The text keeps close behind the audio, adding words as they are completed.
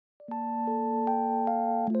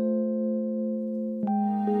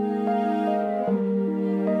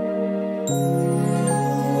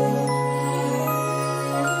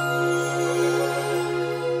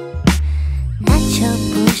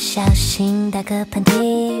心打个喷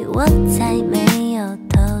嚏，我才没有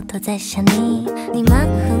偷偷在想你。你蛮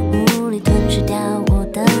横无理吞噬掉我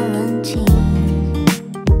的冷静，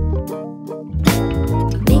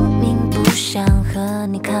明明不想和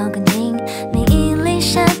你靠更近，你引力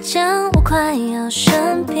下降，我快要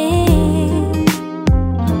生病。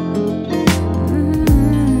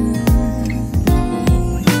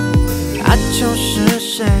就是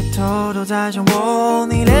谁偷偷在想我，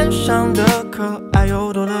你脸上的可爱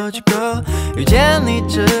又多了几个？遇见你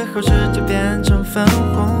之后，世界变成粉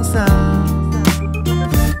红色。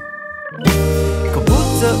口不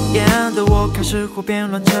择言的我开始胡编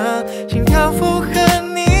乱扯，心跳符合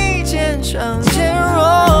你渐强渐弱。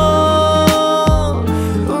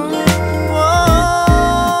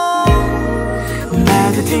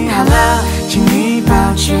拜托听好了，请你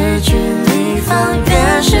保持距离，方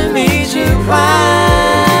圆10米之外，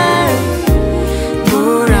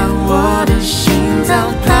不然我的心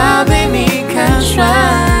脏怕被你看穿。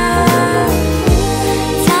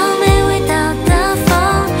草莓味道的风，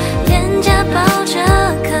脸颊抱着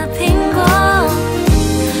颗苹果。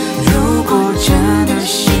如果真的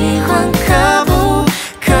喜欢，可不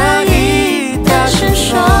可以大声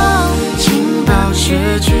说？请保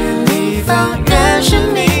持距离，方圆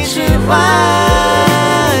10米之外。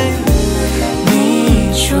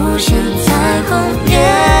出现彩虹也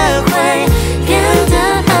会变得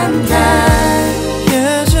暗淡，也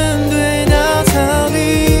针对到逃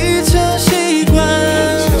避成习惯，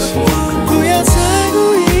不要再故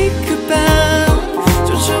意刻板，就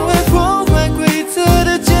成为破坏规则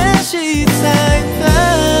的奸细裁判。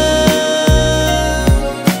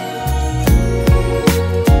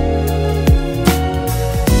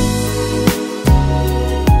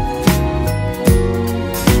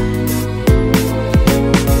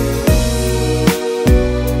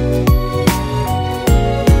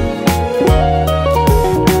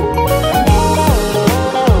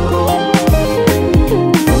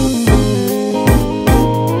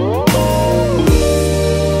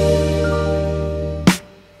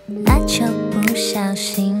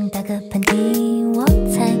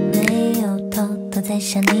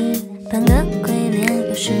想你，扮个鬼脸，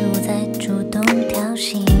有时我在主动挑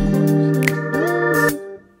衅。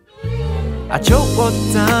就我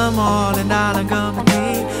的磨练打2个喷嚏，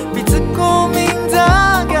彼此过敏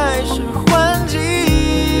大概是换季。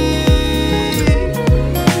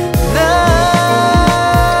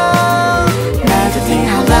那就听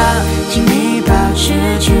好了，请你保持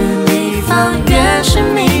距离，方圆10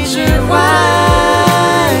米之外，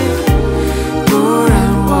不然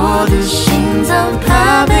我的心脏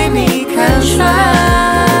怕被你看穿。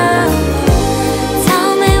草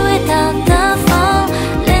莓味道的风，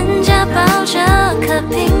脸颊抱着颗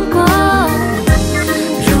苹果。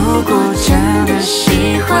如果真的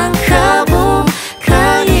喜欢，可不可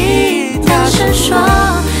以大声说？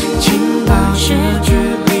请保持距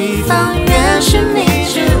离，方圆10米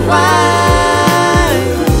之外。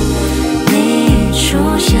你出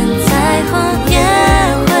现彩虹也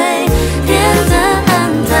会变得暗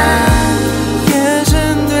淡，也针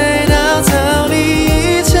对到逃离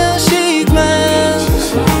成习惯，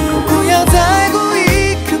不要再故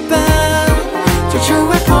意刻板，就成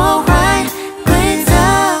为破坏规则。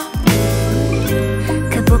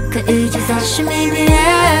可不可以就30米边？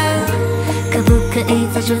可不可以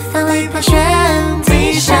在这范围盘旋？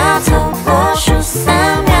低下头，我数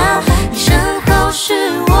3秒，你身后是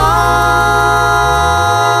我。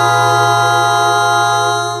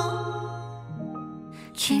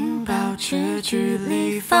请保持距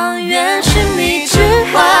离，方圆